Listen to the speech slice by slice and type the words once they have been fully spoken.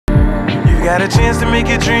got a chance to make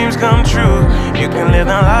your dreams come true. You can live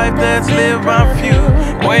a life that's lived by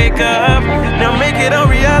few. Wake up, now make it a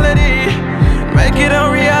reality. Make it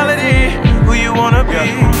a reality, who you wanna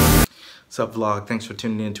be. What's up, vlog? Thanks for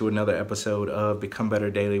tuning in to another episode of Become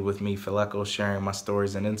Better Daily with me, Echols, sharing my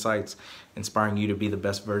stories and insights, inspiring you to be the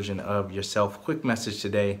best version of yourself. Quick message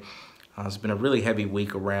today. It's been a really heavy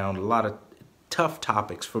week around a lot of tough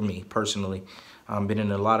topics for me personally. Been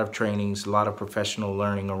in a lot of trainings, a lot of professional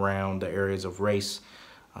learning around the areas of race,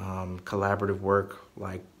 collaborative work,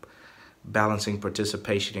 like balancing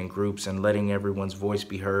participation in groups and letting everyone's voice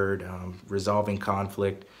be heard, resolving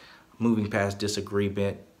conflict, moving past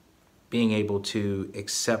disagreement, being able to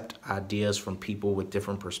accept ideas from people with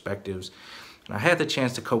different perspectives. And I had the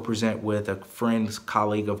chance to co-present with a friend,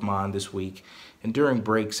 colleague of mine this week. And during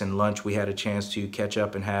breaks and lunch, we had a chance to catch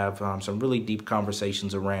up and have some really deep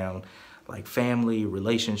conversations around like family,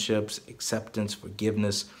 relationships, acceptance,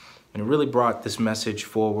 forgiveness. And it really brought this message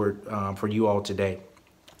forward for you all today,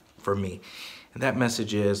 for me. And that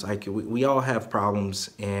message is like, we all have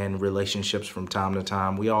problems in relationships from time to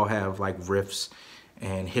time. We all have like rifts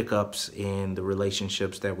and hiccups in the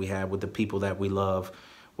relationships that we have with the people that we love,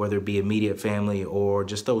 whether it be immediate family or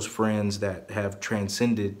just those friends that have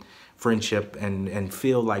transcended friendship and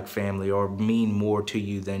feel like family or mean more to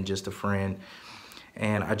you than just a friend.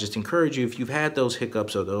 And I just encourage you, if you've had those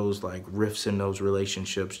hiccups or those like rifts in those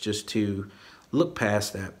relationships, just to look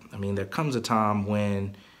past that. I mean, there comes a time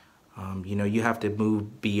when, you know, you have to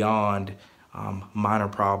move beyond minor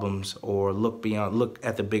problems or look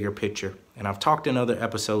at the bigger picture. And I've talked in other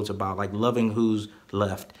episodes about like loving who's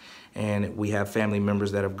left. And we have family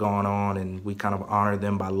members that have gone on and we kind of honor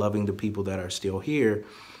them by loving the people that are still here.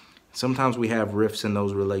 Sometimes we have rifts in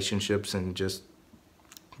those relationships and just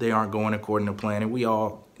they aren't going according to plan. And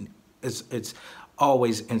it's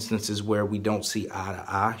always instances where we don't see eye to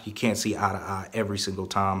eye. You can't see eye to eye every single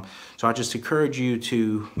time. So I just encourage you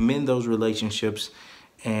to mend those relationships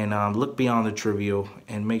and look beyond the trivial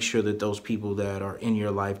and make sure that those people that are in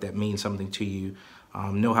your life that mean something to you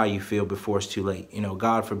know how you feel before it's too late. You know,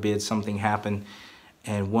 God forbid something happen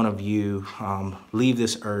and one of you leave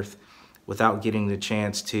this earth without getting the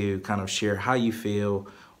chance to kind of share how you feel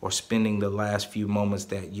or spending the last few moments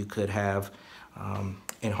that you could have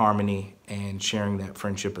in harmony and sharing that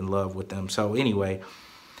friendship and love with them. So anyway,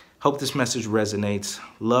 hope this message resonates.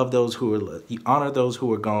 Love those who are, honor those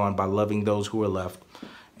who are gone by loving those who are left.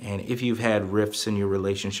 And if you've had rifts in your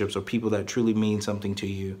relationships or people that truly mean something to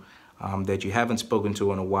you that you haven't spoken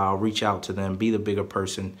to in a while, reach out to them, be the bigger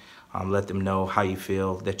person, let them know how you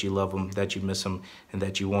feel, that you love them, that you miss them, and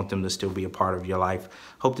that you want them to still be a part of your life.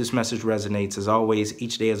 Hope this message resonates. As always,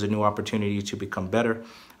 each day is a new opportunity to become better.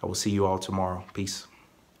 I will see you all tomorrow. Peace.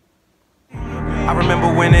 I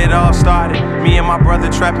remember when it all started, me and my brother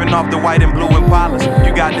trapping off the white and blue Impalas.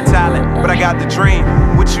 You got the talent, but I got the dream.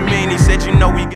 What you mean? He said, you know we